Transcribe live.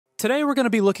Today we're going to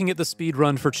be looking at the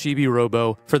speedrun for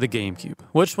Chibi-Robo for the GameCube,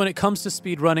 which when it comes to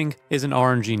speedrunning is an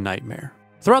RNG nightmare.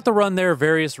 Throughout the run, there are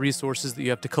various resources that you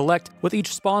have to collect, with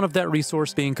each spawn of that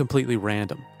resource being completely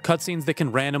random. Cutscenes that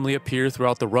can randomly appear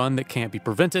throughout the run that can't be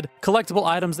prevented, collectible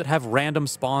items that have random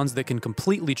spawns that can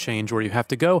completely change where you have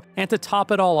to go, and to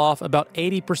top it all off, about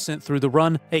 80% through the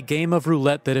run, a game of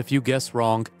roulette that if you guess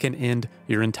wrong, can end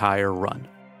your entire run.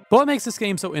 But what makes this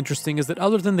game so interesting is that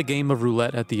other than the game of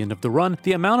roulette at the end of the run,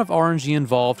 the amount of RNG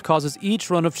involved causes each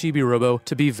run of Chibi-Robo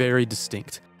to be very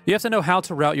distinct. You have to know how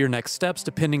to route your next steps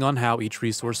depending on how each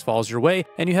resource falls your way,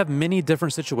 and you have many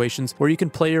different situations where you can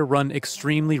play your run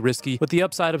extremely risky with the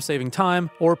upside of saving time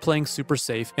or playing super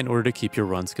safe in order to keep your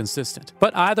runs consistent.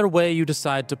 But either way you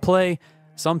decide to play,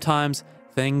 sometimes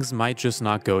things might just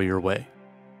not go your way.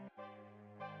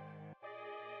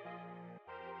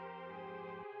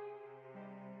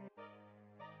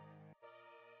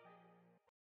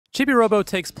 Chibi-Robo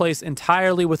takes place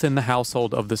entirely within the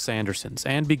household of the Sandersons,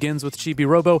 and begins with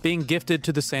Chibi-Robo being gifted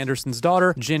to the Sandersons'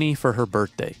 daughter, Jenny, for her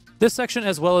birthday. This section,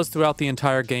 as well as throughout the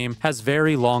entire game, has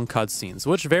very long cutscenes,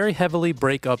 which very heavily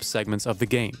break up segments of the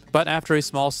game. But after a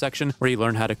small section where you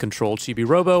learn how to control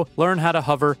Chibi-Robo, learn how to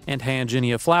hover, and hand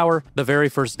Jenny a flower, the very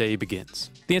first day begins.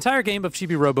 The entire game of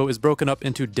Chibi-Robo is broken up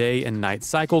into day and night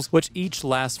cycles, which each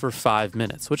last for 5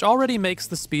 minutes, which already makes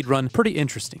the speedrun pretty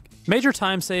interesting. Major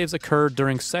time saves occur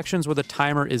during sections where the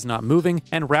timer is not moving,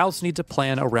 and routes need to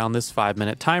plan around this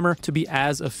 5-minute timer to be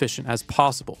as efficient as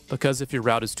possible, because if your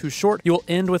route is too short, you will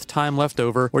end with time left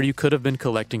over where you could have been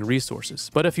collecting resources.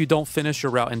 But if you don't finish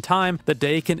your route in time, the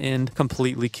day can end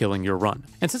completely killing your run.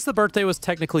 And since the birthday was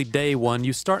technically day 1,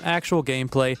 you start actual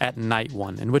gameplay at night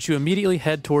 1, in which you immediately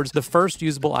head towards the first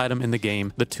usable item in the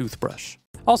game, the toothbrush.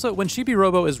 Also, when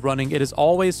Chibi-Robo is running, it is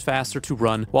always faster to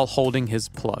run while holding his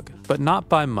plug, but not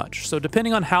by much. So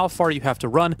depending on how far you have to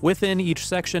run within each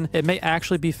section, it may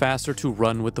actually be faster to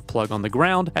run with the plug on the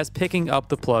ground, as picking up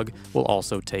the plug will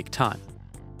also take time.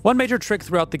 One major trick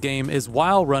throughout the game is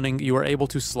while running, you are able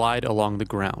to slide along the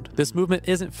ground. This movement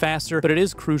isn't faster, but it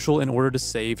is crucial in order to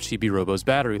save Chibi-Robo's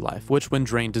battery life, which when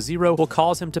drained to 0 will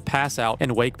cause him to pass out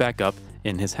and wake back up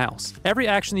in his house. Every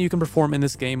action that you can perform in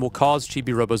this game will cause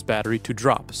Chibi-Robo's battery to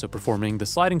drop, so performing the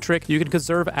sliding trick, you can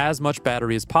conserve as much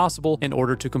battery as possible in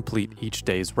order to complete each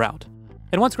day's route.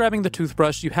 And once grabbing the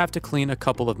toothbrush, you have to clean a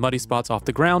couple of muddy spots off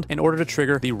the ground in order to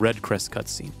trigger the red crest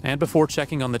cutscene. And before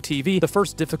checking on the TV, the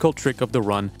first difficult trick of the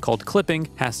run, called clipping,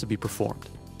 has to be performed.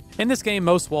 In this game,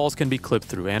 most walls can be clipped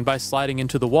through, and by sliding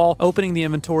into the wall, opening the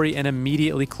inventory, and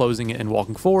immediately closing it and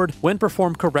walking forward, when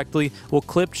performed correctly, will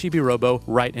clip Chibi-Robo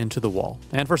right into the wall.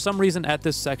 And for some reason at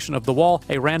this section of the wall,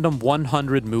 a random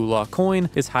 100 moolah coin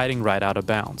is hiding right out of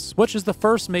bounds, which is the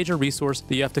first major resource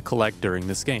that you have to collect during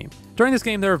this game. During this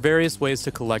game, there are various ways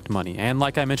to collect money, and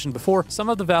like I mentioned before, some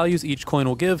of the values each coin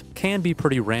will give can be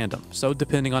pretty random, so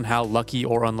depending on how lucky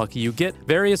or unlucky you get,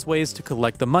 various ways to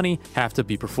collect the money have to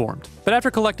be performed. But after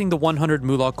collecting the 100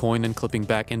 moolah coin and clipping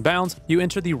back in bounds, you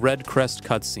enter the red crest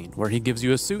cutscene, where he gives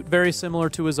you a suit very similar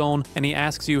to his own, and he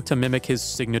asks you to mimic his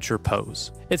signature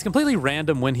pose. It's completely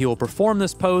random when he will perform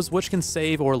this pose, which can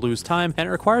save or lose time, and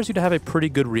it requires you to have a pretty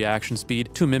good reaction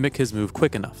speed to mimic his move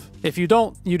quick enough. If you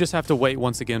don't, you just have to wait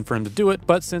once again for him to do it,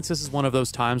 but since this is one of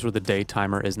those times where the day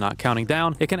timer is not counting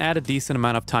down, it can add a decent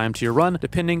amount of time to your run,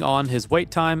 depending on his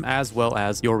wait time as well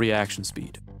as your reaction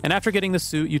speed. And after getting the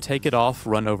suit, you take it off,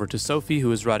 run over to Sophie,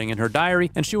 who is writing in her diary,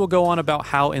 and she will go on about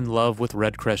how in love with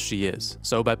Red Crest she is.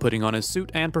 So by putting on his suit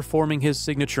and performing his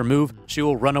signature move, she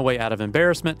will run away out of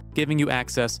embarrassment, giving you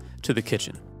access to the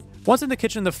kitchen. Once in the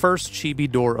kitchen, the first Chibi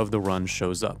door of the run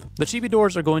shows up. The Chibi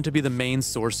doors are going to be the main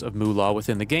source of moolah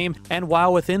within the game, and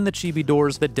while within the Chibi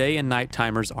doors, the day and night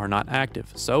timers are not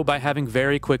active. So by having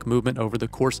very quick movement over the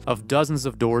course of dozens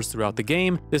of doors throughout the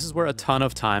game, this is where a ton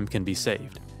of time can be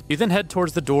saved. You then head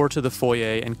towards the door to the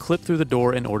foyer and clip through the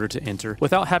door in order to enter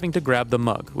without having to grab the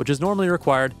mug, which is normally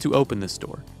required to open this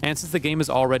door. And since the game is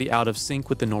already out of sync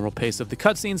with the normal pace of the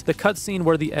cutscene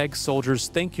where the egg soldiers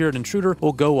think you're an intruder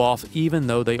will go off even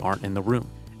though they aren't in the room.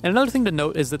 And another thing to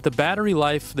note is that the battery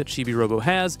life that Chibi-Robo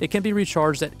has, it can be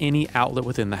recharged at any outlet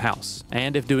within the house.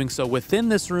 And if doing so within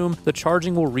this room, the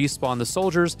charging will respawn the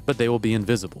soldiers, but they will be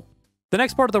invisible. The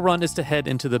next part of the run is to head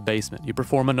into the basement. You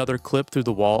perform another clip through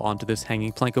the wall onto this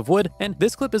hanging plank of wood, and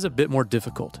this clip is a bit more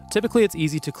difficult. Typically, it's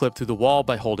easy to clip through the wall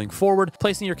by holding forward,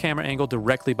 placing your camera angle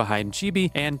directly behind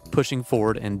Chibi, and pushing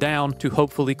forward and down to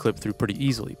hopefully clip through pretty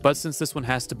easily. But since this one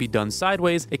has to be done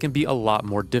sideways, it can be a lot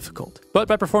more difficult. But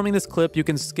by performing this clip, you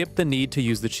can skip the need to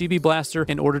use the Chibi blaster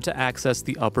in order to access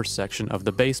the upper section of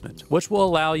the basement, which will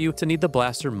allow you to need the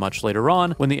blaster much later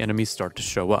on when the enemies start to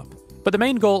show up. But the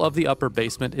main goal of the upper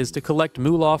basement is to collect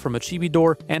moolah from a chibi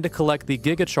door and to collect the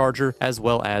Giga Charger as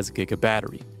well as Giga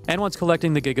Battery. And once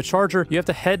collecting the Giga Charger, you have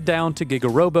to head down to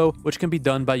Giga-Robo, which can be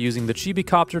done by using the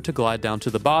Chibi-Copter to glide down to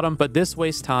the bottom, but this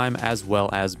wastes time as well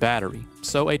as battery.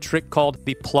 So a trick called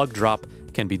the plug drop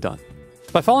can be done.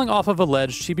 By falling off of a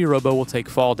ledge, Chibi-Robo will take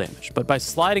fall damage, but by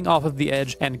sliding off of the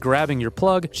edge and grabbing your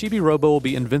plug, Chibi-Robo will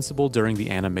be invincible during the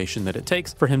animation that it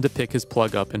takes for him to pick his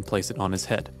plug up and place it on his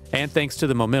head. And thanks to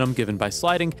the momentum given by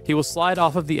sliding, he will slide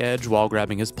off of the edge while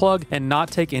grabbing his plug and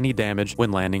not take any damage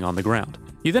when landing on the ground.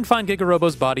 You then find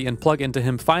Giga-Robo's body and plug into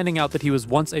him, finding out that he was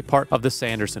once a part of the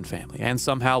Sanderson family and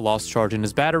somehow lost charge in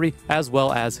his battery as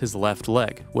well as his left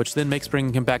leg, which then makes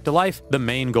bringing him back to life the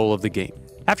main goal of the game.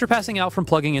 After passing out from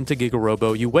plugging into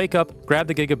Giga-Robo, you wake up, grab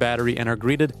the Giga Battery, and are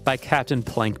greeted by Captain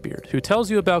Plankbeard, who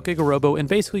tells you about Giga-Robo and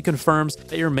basically confirms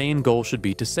that your main goal should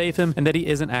be to save him and that he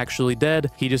isn't actually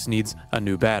dead, he just needs a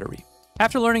new battery.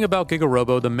 After learning about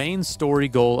Giga-Robo, the main story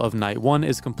goal of Night 1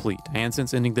 is complete, and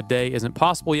since ending the day isn't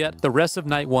possible yet, the rest of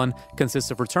Night 1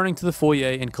 consists of returning to the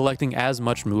foyer and collecting as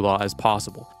much moolah as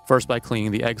possible. First by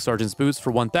cleaning the Egg Sergeant's boots for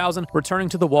 1,000, returning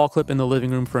to the wall clip in the living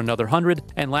room for another 100,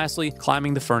 and lastly,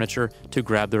 climbing the furniture to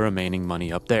grab the remaining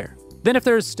money up there. Then if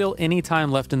there is still any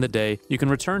time left in the day, you can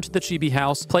return to the Chibi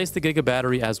house, place the Giga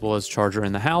Battery as well as charger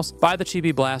in the house, buy the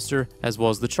Chibi Blaster as well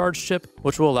as the charge chip,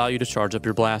 which will allow you to charge up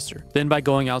your blaster. Then by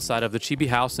going outside of the Chibi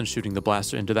house and shooting the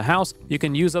blaster into the house, you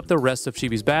can use up the rest of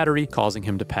Chibi's battery, causing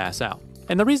him to pass out.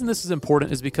 And the reason this is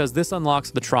important is because this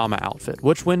unlocks the Trauma outfit,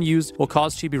 which when used will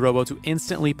cause Chibi-Robo to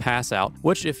instantly pass out,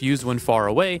 which if used when far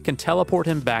away can teleport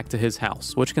him back to his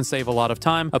house, which can save a lot of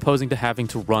time opposing to having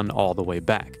to run all the way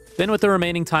back. Then with the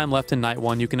remaining time left in Night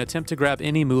 1, you can attempt to grab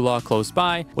any moolah close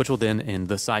by, which will then end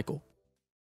the cycle.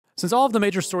 Since all of the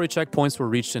major story checkpoints were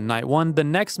reached in Night 1, the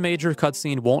next major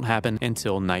cutscene won't happen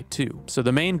until Night 2. So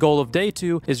the main goal of Day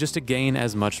 2 is just to gain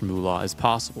as much moolah as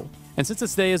possible. And since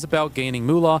this day is about gaining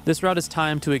moolah, this route is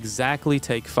timed to exactly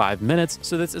take 5 minutes,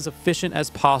 so that's as efficient as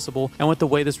possible, and with the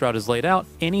way this route is laid out,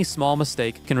 any small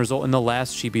mistake can result in the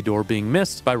last Chibi door being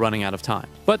missed by running out of time.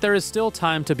 But there is still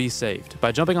time to be saved.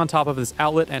 By jumping on top of this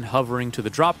outlet and hovering to the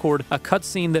drop cord, a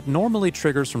cutscene that normally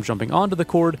triggers from jumping onto the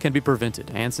cord can be prevented,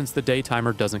 and since the day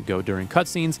timer doesn't go during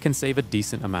cutscenes, can save a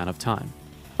decent amount of time.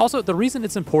 Also, the reason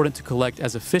it's important to collect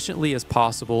as efficiently as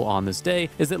possible on this day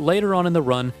is that later on in the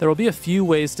run, there will be a few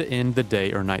ways to end the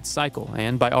day or night cycle,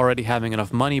 and by already having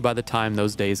enough money by the time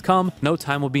those days come, no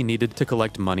time will be needed to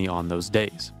collect money on those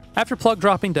days. After plug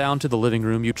dropping down to the living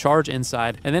room, you charge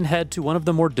inside and then head to one of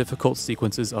the more difficult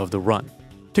sequences of the run.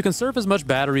 To conserve as much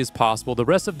battery as possible, the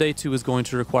rest of Day 2 is going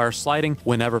to require sliding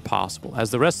whenever possible,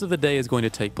 as the rest of the day is going to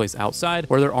take place outside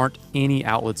where there aren't any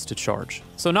outlets to charge.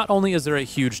 So not only is there a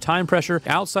huge time pressure,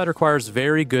 outside requires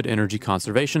very good energy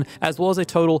conservation, as well as a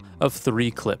total of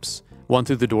 3 clips. One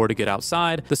through the door to get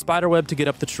outside, the spider web to get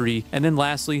up the tree, and then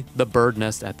lastly, the bird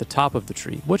nest at the top of the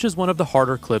tree, which is one of the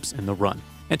harder clips in the run.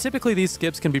 And typically these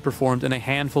skips can be performed in a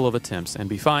handful of attempts and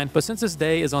be fine, but since this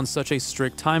day is on such a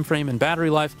strict time frame and battery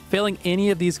life, failing any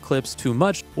of these clips too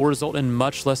much will result in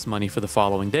much less money for the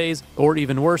following days, or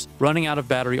even worse, running out of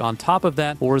battery on top of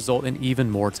that will result in even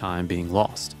more time being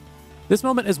lost. This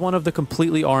moment is one of the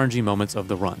completely RNG moments of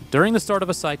the run. During the start of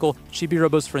a cycle,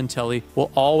 Chibi-Robo's friend Telly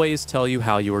will always tell you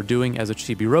how you are doing as a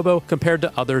Chibi-Robo compared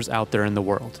to others out there in the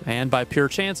world, and by pure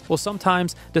chance will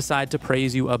sometimes decide to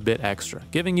praise you a bit extra,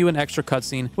 giving you an extra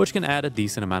cutscene which can add a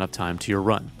decent amount of time to your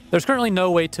run. There's currently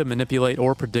no way to manipulate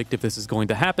or predict if this is going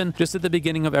to happen. Just at the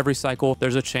beginning of every cycle,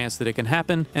 there's a chance that it can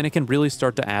happen, and it can really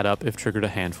start to add up if triggered a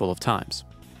handful of times.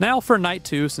 Now for Night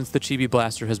 2, since the Chibi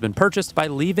Blaster has been purchased, by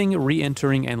leaving,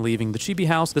 re-entering, and leaving the Chibi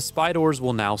house, the Spydors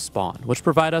will now spawn, which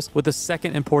provide us with the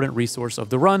second important resource of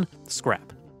the run,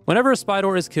 scrap. Whenever a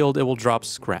Spydor is killed, it will drop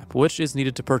scrap, which is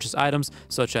needed to purchase items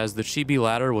such as the Chibi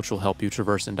Ladder, which will help you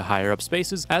traverse into higher up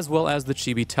spaces, as well as the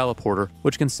Chibi Teleporter,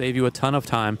 which can save you a ton of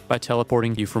time by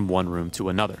teleporting you from one room to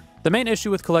another. The main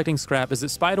issue with collecting scrap is that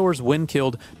Spydors, when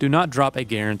killed, do not drop a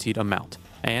guaranteed amount.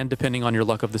 And depending on your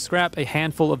luck of the scrap, a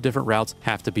handful of different routes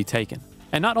have to be taken.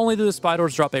 And not only do the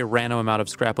Spydors drop a random amount of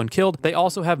scrap when killed, they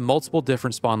also have multiple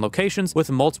different spawn locations with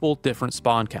multiple different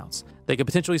spawn counts. They can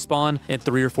potentially spawn in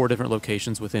 3 or 4 different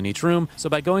locations within each room, so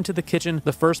by going to the kitchen,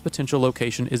 the first potential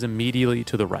location is immediately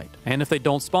to the right. And if they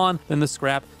don't spawn, then the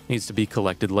scrap needs to be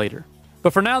collected later.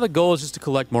 But for now, the goal is just to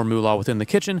collect more moolah within the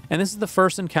kitchen, and this is the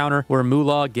first encounter where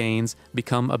moolah gains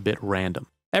become a bit random.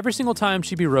 Every single time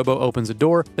Chibi-Robo opens a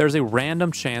door, there's a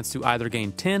random chance to either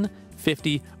gain 10,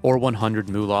 50, or 100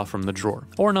 moolah from the drawer,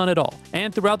 or none at all.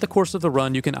 And throughout the course of the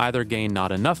run, you can either gain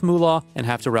not enough moolah and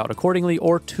have to route accordingly,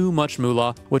 or too much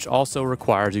moolah, which also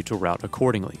requires you to route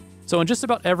accordingly. So in just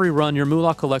about every run, your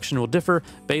moolah collection will differ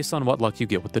based on what luck you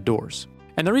get with the doors.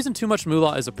 And the reason too much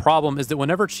moolah is a problem is that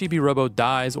whenever Chibi-Robo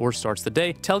dies or starts the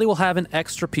day, Telly will have an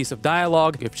extra piece of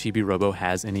dialogue if Chibi-Robo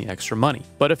has any extra money.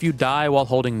 But if you die while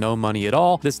holding no money at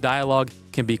all, this dialogue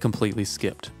can be completely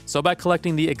skipped. So by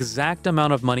collecting the exact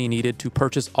amount of money needed to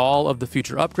purchase all of the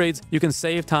future upgrades, you can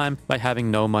save time by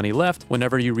having no money left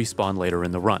whenever you respawn later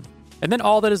in the run. And then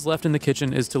all that is left in the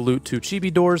kitchen is to loot 2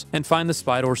 chibi doors and find the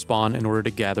spy door spawn in order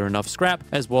to gather enough scrap,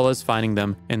 as well as finding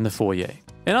them in the foyer.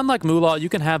 And unlike moolah, you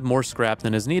can have more scrap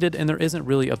than is needed and there isn't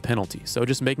really a penalty, so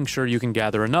just making sure you can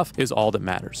gather enough is all that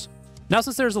matters. Now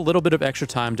since there's a little bit of extra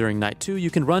time during night 2, you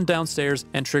can run downstairs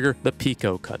and trigger the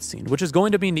Pico cutscene, which is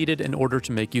going to be needed in order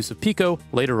to make use of Pico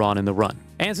later on in the run.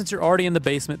 And since you're already in the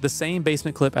basement, the same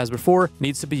basement clip as before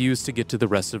needs to be used to get to the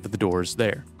rest of the doors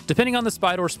there. Depending on the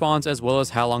spy door spawns as well as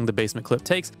how long the basement clip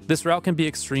takes, this route can be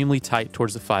extremely tight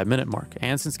towards the 5-minute mark.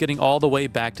 And since getting all the way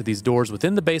back to these doors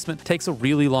within the basement takes a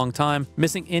really long time,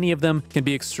 missing any of them can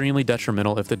be extremely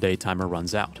detrimental if the day timer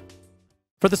runs out.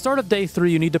 For the start of day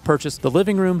 3, you need to purchase the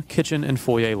living room, kitchen, and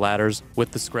foyer ladders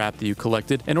with the scrap that you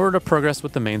collected in order to progress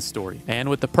with the main story. And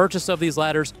with the purchase of these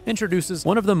ladders, introduces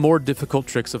one of the more difficult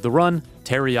tricks of the run,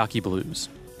 Teriyaki Blues.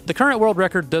 The current world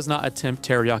record does not attempt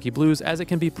Teriyaki Blues as it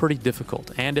can be pretty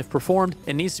difficult, and if performed,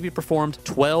 it needs to be performed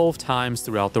 12 times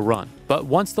throughout the run. But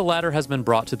once the ladder has been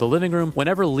brought to the living room,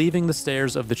 whenever leaving the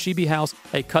stairs of the Chibi house,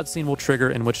 a cutscene will trigger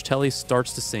in which Telly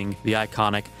starts to sing the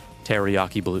iconic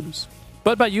Teriyaki Blues.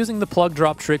 But by using the plug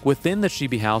drop trick within the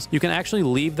Chibi house, you can actually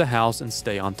leave the house and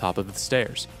stay on top of the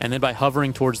stairs. And then by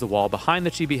hovering towards the wall behind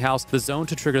the Chibi house, the zone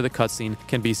to trigger the cutscene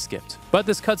can be skipped. But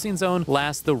this cutscene zone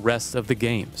lasts the rest of the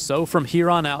game. So from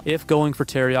here on out, if going for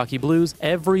Teriyaki Blues,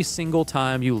 every single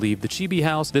time you leave the Chibi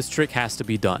house, this trick has to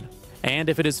be done. And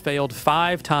if it is failed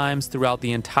 5 times throughout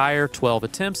the entire 12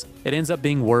 attempts, it ends up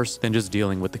being worse than just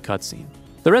dealing with the cutscene.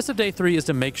 The rest of day 3 is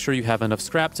to make sure you have enough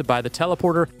scrap to buy the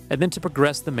teleporter and then to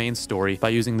progress the main story by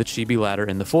using the Chibi ladder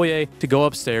in the foyer to go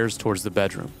upstairs towards the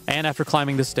bedroom. And after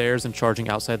climbing the stairs and charging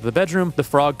outside of the bedroom, the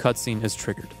frog cutscene is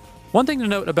triggered. One thing to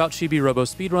note about Chibi-Robo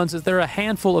speedruns is there are a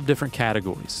handful of different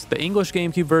categories. The English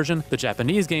GameCube version, the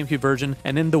Japanese GameCube version,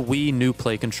 and then the Wii New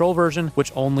Play Control version,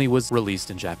 which only was released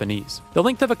in Japanese. The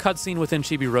length of a cutscene within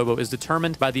Chibi-Robo is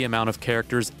determined by the amount of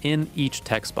characters in each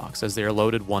text box as they are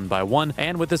loaded one by one,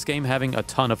 and with this game having a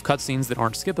ton of cutscenes that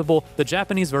aren't skippable, the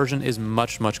Japanese version is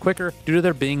much quicker due to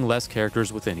there being less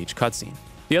characters within each cutscene.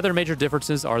 The other major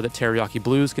differences are that Teriyaki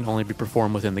Blues can only be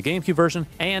performed within the GameCube version,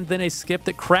 and then a skip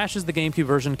that crashes the GameCube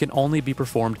version can only be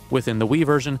performed within the Wii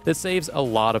version that saves a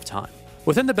lot of time.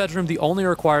 Within the bedroom, the only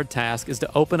required task is to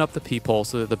open up the peephole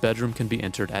so that the bedroom can be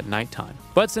entered at nighttime.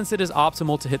 But since it is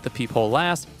optimal to hit the peephole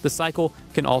last, the cycle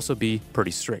can also be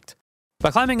pretty strict. By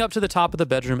climbing up to the top of the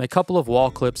bedroom, a couple of wall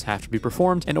clips have to be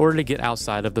performed in order to get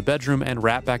outside of the bedroom and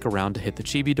wrap back around to hit the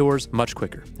Chibi doors much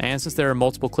quicker. And since there are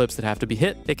multiple clips that have to be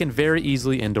hit, it can very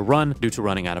easily end a run due to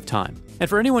running out of time. And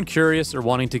for anyone curious or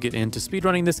wanting to get into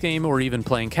speedrunning this game or even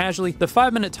playing casually, the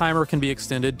 5-minute timer can be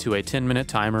extended to a 10-minute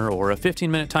timer or a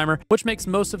 15-minute timer, which makes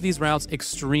most of these routes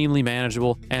extremely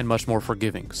manageable and much more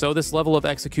forgiving. So this level of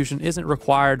execution isn't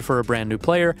required for a brand new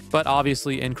player, but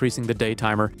obviously increasing the day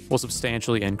timer will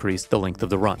substantially increase the length of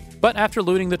the run. But after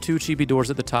looting the 2 Chibi doors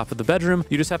at the top of the bedroom,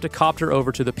 you just have to copter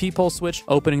over to the peephole switch,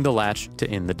 opening the latch to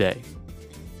end the day.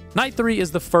 Night 3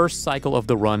 is the first cycle of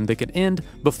the run that can end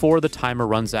before the timer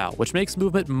runs out, which makes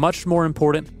movement much more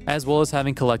important, as well as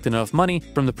having collected enough money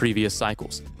from the previous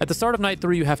cycles. At the start of Night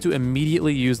 3, you have to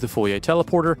immediately use the foyer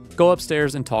teleporter, go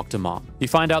upstairs and talk to Mom. You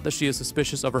find out that she is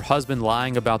suspicious of her husband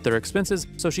lying about their expenses,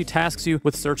 so she tasks you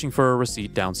with searching for a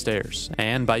receipt downstairs.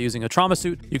 And by using a trauma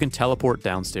suit, you can teleport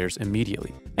downstairs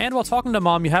immediately. And while talking to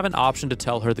Mom, you have an option to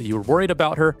tell her that you were worried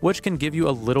about her, which can give you a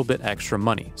little bit extra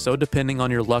money. So depending on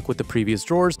your luck with the previous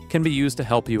drawers, can be used to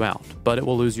help you out, but it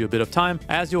will lose you a bit of time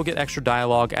as you'll get extra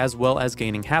dialogue as well as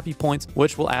gaining happy points,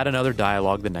 which will add another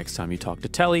dialogue the next time you talk to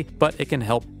Telly, but it can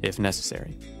help if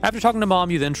necessary. After talking to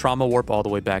Mom, you then trauma warp all the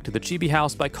way back to the Chibi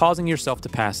house by causing yourself to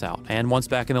pass out, and once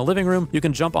back in the living room, you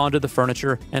can jump onto the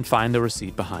furniture and find the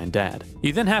receipt behind Dad.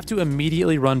 You then have to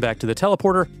immediately run back to the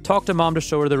teleporter, talk to Mom to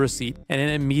show her the receipt, and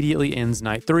it immediately ends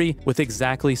Night 3 with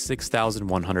exactly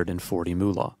 6,140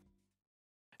 moolah.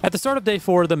 At the start of day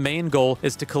 4, the main goal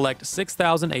is to collect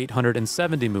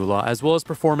 6,870 moolah, as well as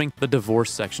performing the divorce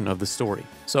section of the story.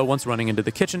 So once running into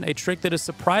the kitchen, a trick that is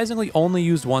surprisingly only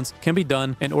used once can be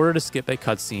done in order to skip a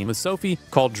cutscene with Sophie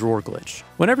called Drawer Glitch.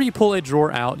 Whenever you pull a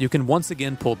drawer out, you can once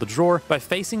again pull the drawer by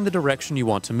facing the direction you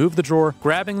want to move the drawer,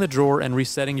 grabbing the drawer, and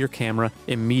resetting your camera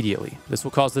immediately. This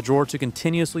will cause the drawer to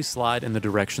continuously slide in the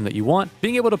direction that you want,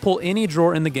 being able to pull any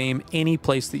drawer in the game any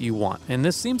place that you want. And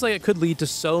this seems like it could lead to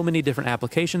so many different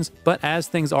applications, but as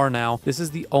things are now, this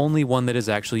is the only one that is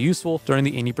actually useful during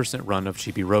the 80% run of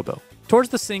Chibi-Robo. Towards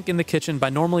the sink in the kitchen, by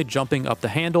normally jumping up the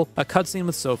handle, a cutscene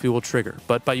with Sophie will trigger,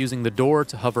 but by using the door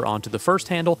to hover onto the first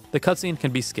handle, the cutscene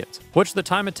can be skipped, which the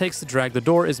time it takes to drag the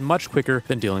door is much quicker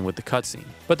than dealing with the cutscene.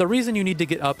 But the reason you need to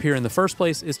get up here in the first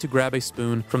place is to grab a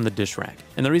spoon from the dish rack.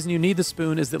 And the reason you need the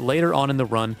spoon is that later on in the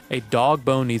run, a dog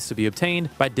bone needs to be obtained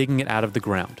by digging it out of the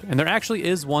ground. And there actually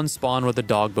is one spawn where the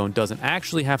dog bone doesn't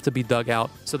actually have to be dug out,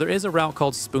 so there is a route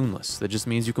called spoonless. That just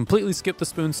means you completely skip the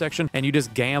spoon section and you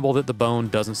just gamble that the bone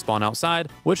doesn't spawn outside,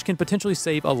 which can potentially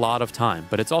save a lot of time,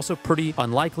 but it's also pretty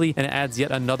unlikely and it adds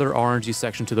yet another RNG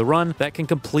section to the run that can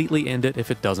completely end it if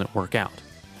it doesn't work out.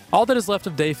 All that is left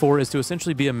of day 4 is to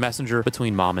essentially be a messenger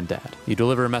between mom and dad. You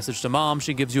deliver a message to mom,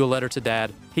 she gives you a letter to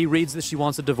dad, he reads that she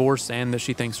wants a divorce and that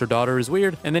she thinks her daughter is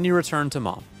weird, and then you return to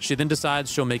mom. She then decides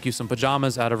she'll make you some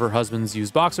pajamas out of her husband's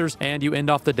used boxers, and you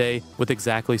end off the day with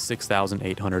exactly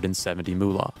 6,870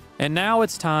 moolah. And now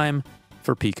it's time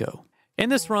for Pico. In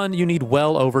this run, you need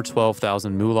well over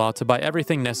 12,000 moolah to buy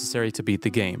everything necessary to beat the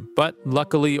game. But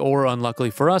luckily or unluckily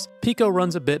for us, Pico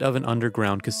runs a bit of an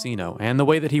underground casino, and the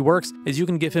way that he works is you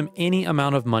can give him any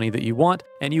amount of money that you want,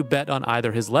 and you bet on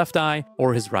either his left eye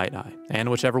or his right eye,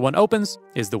 and whichever one opens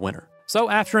is the winner. So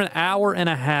after an hour and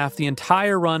a half, the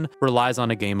entire run relies on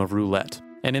a game of roulette.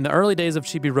 And in the early days of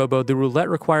Chibi-Robo, the roulette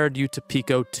required you to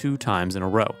Pico 2 times in a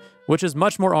row, which is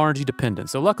much more RNG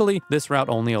dependent, so luckily this route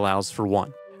only allows for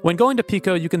 1. When going to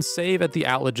Pico, you can save at the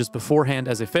outlet just beforehand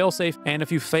as a failsafe, and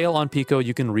if you fail on Pico,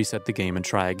 you can reset the game and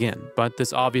try again. But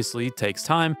this obviously takes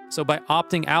time, so by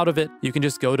opting out of it, you can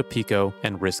just go to Pico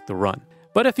and risk the run.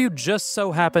 But if you just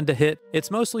so happen to hit,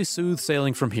 it's mostly smooth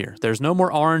sailing from here. There's no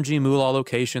more RNG moolah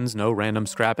locations, no random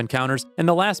scrap encounters, and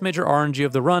the last major RNG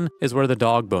of the run is where the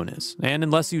dog bone is. And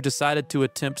unless you decided to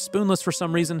attempt spoonless for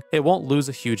some reason, it won't lose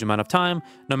a huge amount of time,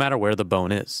 no matter where the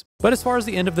bone is. But as far as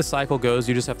the end of the cycle goes,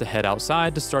 you just have to head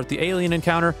outside to start the alien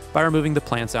encounter by removing the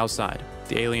plants outside.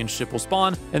 The alien ship will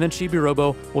spawn, and then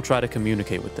Chibi-Robo will try to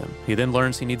communicate with them. He then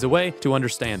learns he needs a way to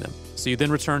understand them. So you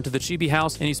then return to the Chibi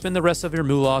house, and you spend the rest of your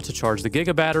moolah to charge the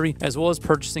Giga battery, as well as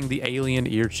purchasing the alien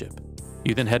ear chip.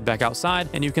 You then head back outside,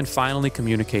 and you can finally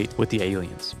communicate with the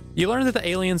aliens. You learn that the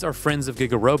aliens are friends of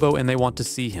Giga-Robo and they want to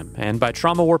see him, and by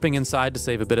trauma warping inside to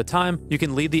save a bit of time, you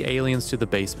can lead the aliens to the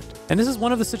basement. And this is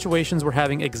one of the situations where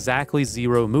having exactly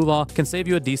 0 moolah can save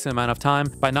you a decent amount of time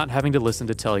by not having to listen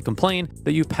to Telly complain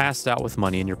that you passed out with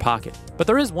money in your pocket. But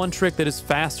there is one trick that is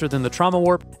faster than the trauma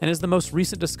warp and is the most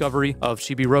recent discovery of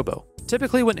Chibi-Robo.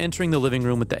 Typically when entering the living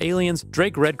room with the aliens,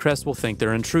 Drake Redcrest will think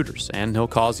they're intruders, and he'll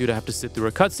cause you to have to sit through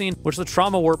a cutscene, which the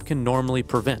trauma warp can normally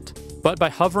prevent. But by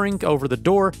hovering over the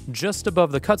door just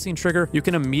above the cutscene trigger, you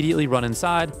can immediately run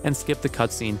inside and skip the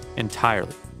cutscene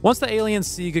entirely. Once the aliens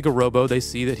see Giga-Robo, they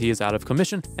see that he is out of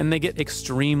commission, and they get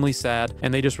extremely sad,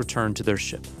 and they just return to their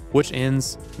ship, which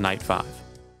ends night 5.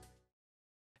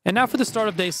 And now for the start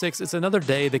of day 6, it's another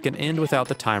day that can end without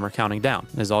the timer counting down,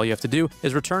 as all you have to do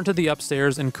is return to the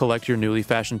upstairs and collect your newly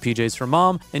fashioned PJs from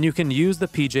mom, and you can use the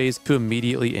PJs to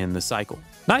immediately end the cycle.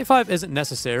 Night 5 isn't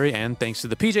necessary, and thanks to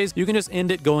the PJs, you can just end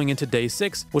it going into day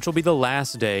 6, which will be the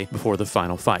last day before the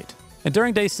final fight. And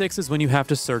during day 6 is when you have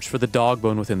to search for the dog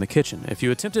bone within the kitchen. If you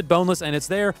attempted boneless and it's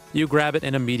there, you grab it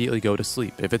and immediately go to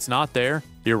sleep. If it's not there,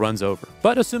 your run's over.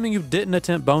 But assuming you didn't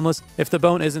attempt boneless, if the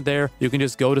bone isn't there, you can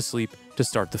just go to sleep to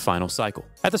start the final cycle.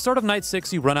 At the start of night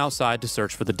 6, you run outside to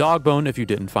search for the dog bone. If you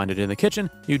didn't find it in the kitchen,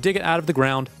 you dig it out of the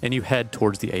ground and you head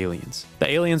towards the aliens.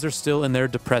 The aliens are still in their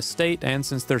depressed state, and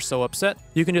since they're so upset,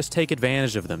 you can just take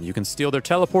advantage of them. You can steal their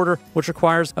teleporter, which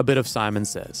requires a bit of Simon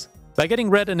Says. By getting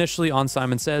red initially on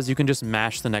Simon Says, you can just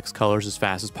mash the next colors as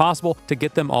fast as possible to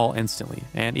get them all instantly.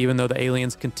 And even though the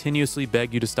aliens continuously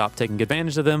beg you to stop taking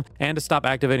advantage of them and to stop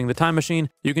activating the time machine,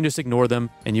 you can just ignore them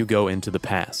and you go into the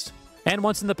past. And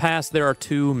once in the past, there are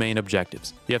 2 main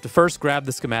objectives. You have to first grab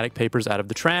the schematic papers out of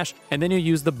the trash, and then you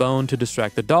use the bone to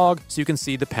distract the dog so you can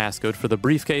see the passcode for the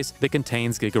briefcase that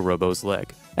contains Giga-Robo's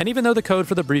leg. And even though the code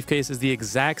for the briefcase is the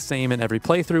exact same in every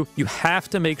playthrough, you have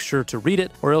to make sure to read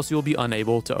it or else you'll be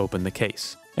unable to open the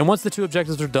case. And once the 2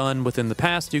 objectives are done within the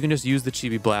past, you can just use the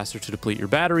Chibi Blaster to deplete your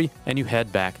battery and you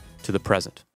head back to the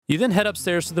present. You then head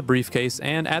upstairs to the briefcase,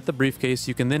 and at the briefcase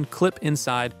you can then clip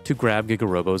inside to grab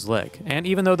Giga-Robo's leg. And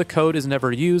even though the code is never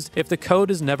used, if the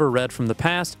code is never read from the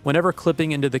past, whenever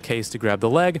clipping into the case to grab the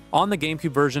leg, on the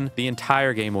GameCube version, the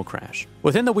entire game will crash.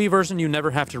 Within the Wii version, you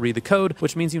never have to read the code,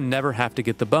 which means you never have to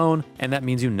get the bone, and that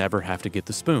means you never have to get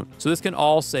the spoon. So this can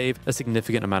all save a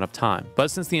significant amount of time.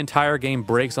 But since the entire game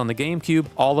breaks on the GameCube,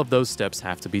 all of those steps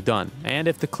have to be done. And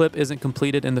if the clip isn't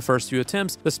completed in the first few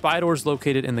attempts, the spy doors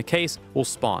located in the case will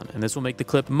spawn, and this will make the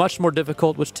clip much more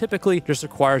difficult, which typically just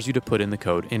requires you to put in the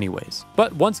code anyways.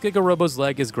 But once Giga-Robo's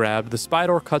leg is grabbed, the spy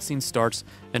door cutscene starts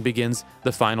and begins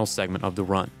the final segment of the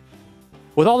run.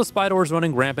 With all the spy doors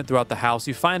running rampant throughout the house,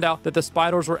 you find out that the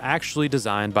spy doors were actually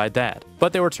designed by Dad,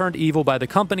 but they were turned evil by the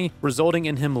company, resulting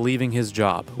in him leaving his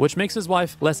job, which makes his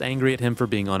wife less angry at him for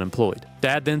being unemployed.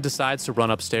 Dad then decides to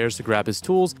run upstairs to grab his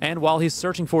tools, and while he's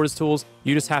searching for his tools,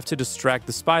 you just have to distract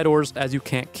the spy doors as you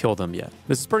can't kill them yet.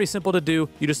 This is pretty simple to do,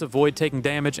 you just avoid taking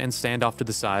damage and stand off to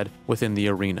the side within the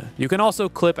arena. You can also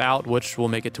clip out, which will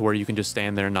make it to where you can just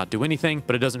stand there and not do anything,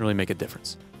 but it doesn't really make a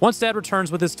difference. Once Dad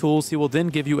returns with his tools, he will then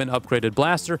give you an upgraded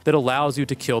blaster that allows you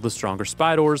to kill the stronger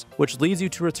spy doors, which leads you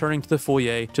to returning to the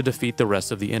foyer to defeat the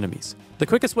rest of the enemies. The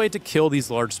quickest way to kill these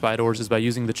large spy doors is by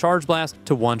using the charge blast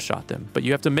to one-shot them, but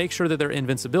you have to make sure that their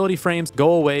invincibility frames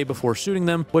go away before shooting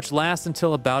them, which lasts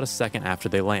until about a second after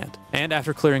they land. And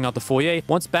after clearing out the foyer,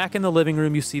 once back in the living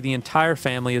room, you see the entire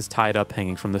family is tied up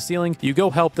hanging from the ceiling. You go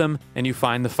help them, and you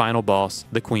find the final boss,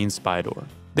 the Queen Spy Door.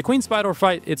 The Queen Spy Door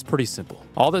fight, it's pretty simple.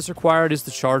 All that's required is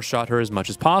to charge shot her as much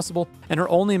as possible, and her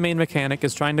only main mechanic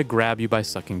is trying to grab you by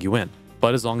sucking you in.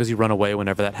 But as long as you run away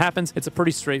whenever that happens, it's a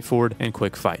pretty straightforward and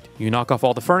quick fight. You knock off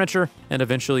all the furniture, and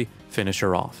eventually finish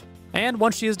her off. And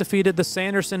once she is defeated, the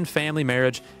Sanderson family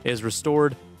marriage is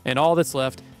restored, and all that's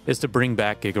left is to bring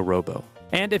back Giga-Robo.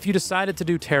 And if you decided to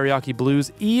do Teriyaki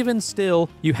Blues, even still,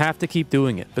 you have to keep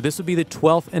doing it. But this would be the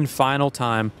 12th and final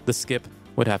time the skip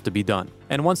would have to be done.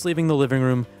 And once leaving the living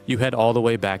room, you head all the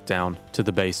way back down to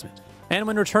the basement. And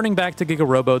when returning back to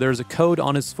Giga-Robo, there's a code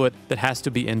on his foot that has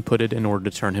to be inputted in order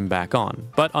to turn him back on.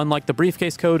 But unlike the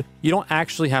briefcase code, you don't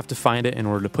actually have to find it in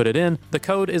order to put it in. The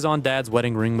code is on Dad's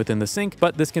wedding ring within the sink,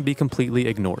 but this can be completely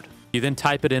ignored. You then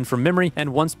type it in from memory,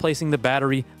 and once placing the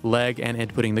battery, leg, and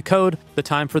inputting the code, the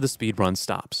time for the speedrun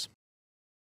stops.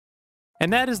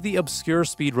 And that is the obscure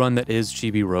speedrun that is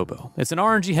Chibi-Robo. It's an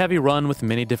RNG-heavy run with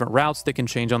many different routes that can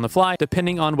change on the fly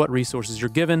depending on what resources you're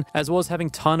given, as well as having a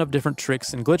ton of different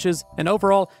tricks and glitches, and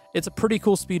overall, it's a pretty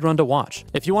cool speedrun to watch.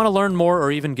 If you want to learn more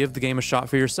or even give the game a shot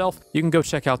for yourself, you can go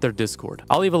check out their Discord.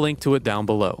 I'll leave a link to it down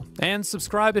below. And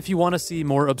subscribe if you want to see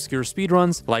more obscure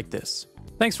speedruns like this.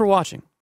 Thanks for watching.